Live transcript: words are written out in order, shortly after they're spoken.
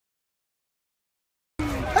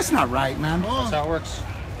That's not right, man. That's how it works.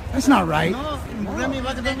 That's not right. No, Remy va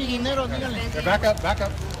a quitar mi dinero, dígale. Back up, back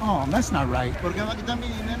up. Oh, that's not right. ¿Por qué va a quitar mi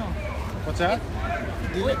dinero? What's that?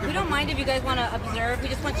 We don't mind if you guys want to observe. We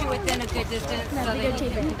just want you within a good distance so that you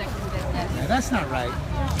can conduct your business. Yeah, that's not right.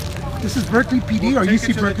 This is Berkeley PD or Take UC it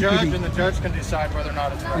to the Berkeley judge, PD? and the judge can decide whether or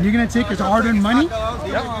not it's right. And you're going to take his hard-earned money?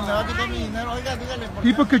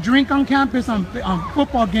 People could drink on campus on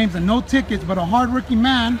football games and no tickets, but a hard-working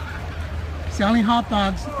man selling hot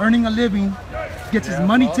dogs, earning a living, gets his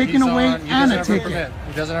money taken away and a ticket.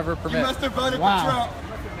 He doesn't have a permit. Wow.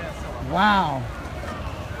 Wow.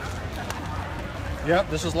 Yep,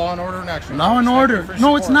 this is law and order in action. Law and order.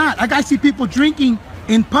 No, it's not. Like I see people drinking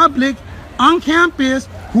in public on campus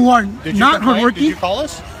who are not hardworking. Did you call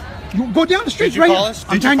us? You go down the street Did you right call now. us?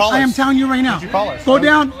 Did you call I am us? telling you right now. Did you call us? Go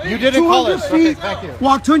down You didn't call 200 us. feet, Okay, thank you.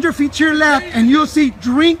 walk 200 feet to your left, and you'll see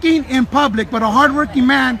drinking in public, but a hardworking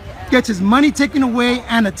man gets his money taken away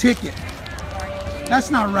and a ticket. That's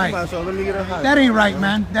not right. That ain't right,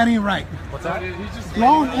 man. That ain't right. What's that?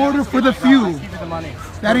 Law and order for the few.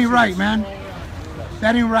 That ain't right, man.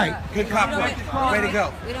 That ain't right. Good cop work. Way to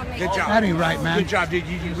go. Good job. That ain't right, man. Good job, dude.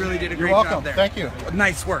 You really did a You're great welcome. job there. Thank you.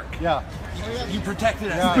 Nice work. Yeah. You protected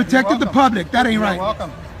us. Yeah. Protected the public. That ain't You're right.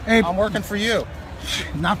 welcome. Hey, I'm working for you.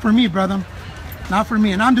 not for me, brother. Not for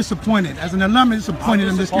me. And I'm disappointed. As an alum, I'm disappointed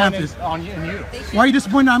in this campus. On you and you. Why are you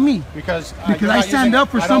disappointed on me? Because I stand up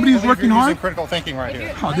for somebody who's working hard. Critical thinking right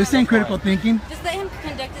here. Oh, this ain't critical thinking. Just let him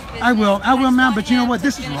conduct his business. I will, ma'am. But you know what?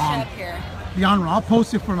 This is Finish wrong. up here. Beyond wrong. I'll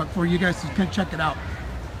post it for you guys to check it out.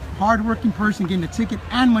 Hard-working person getting a ticket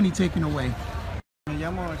and money taken away. Me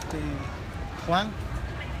llamo Juan.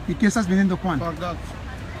 ¿Y qué estás vendiendo, Juan? Hot dogs.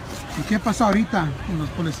 ¿Y qué pasó ahorita con los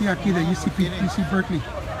policías aquí de UC Berkeley?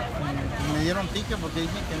 Me dieron ticket porque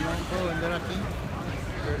dicen que no puedo vender aquí.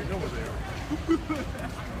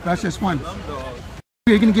 Gracias, Juan.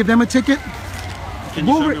 You're gonna give them a ticket? Can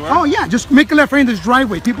you show me where? Oh yeah, just make a left right in this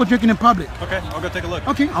driveway. People drinking in public. Okay, I'll go take a look.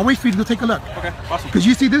 Okay, I'll wait for you to go take a look. Okay, awesome. Because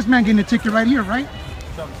you see this man getting a ticket right here, right?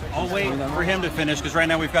 I'll wait for him to finish because right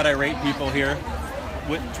now we've got irate people here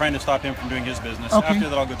trying to stop him from doing his business. Okay. After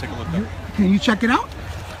that, I'll go take a look there. Can you check it out?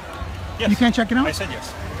 Yes. You can't check it out? I said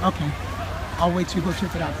yes. Okay. I'll wait till you go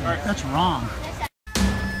check it out then. All right. That's wrong.